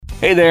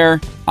Hey there,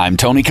 I'm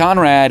Tony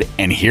Conrad,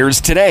 and here's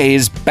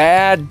today's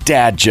bad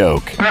dad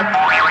joke.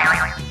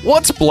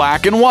 What's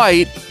black and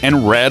white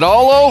and red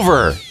all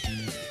over?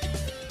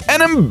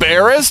 An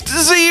embarrassed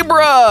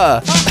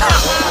zebra!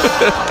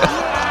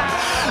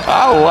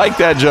 I like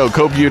that joke.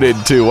 Hope you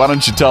did too. Why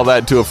don't you tell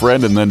that to a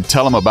friend and then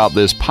tell them about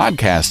this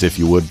podcast if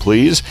you would,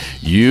 please.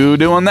 You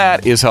doing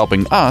that is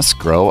helping us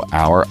grow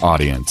our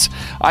audience.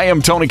 I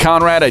am Tony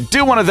Conrad. I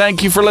do want to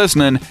thank you for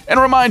listening and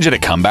remind you to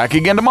come back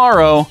again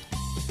tomorrow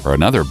for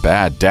another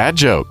bad dad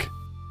joke.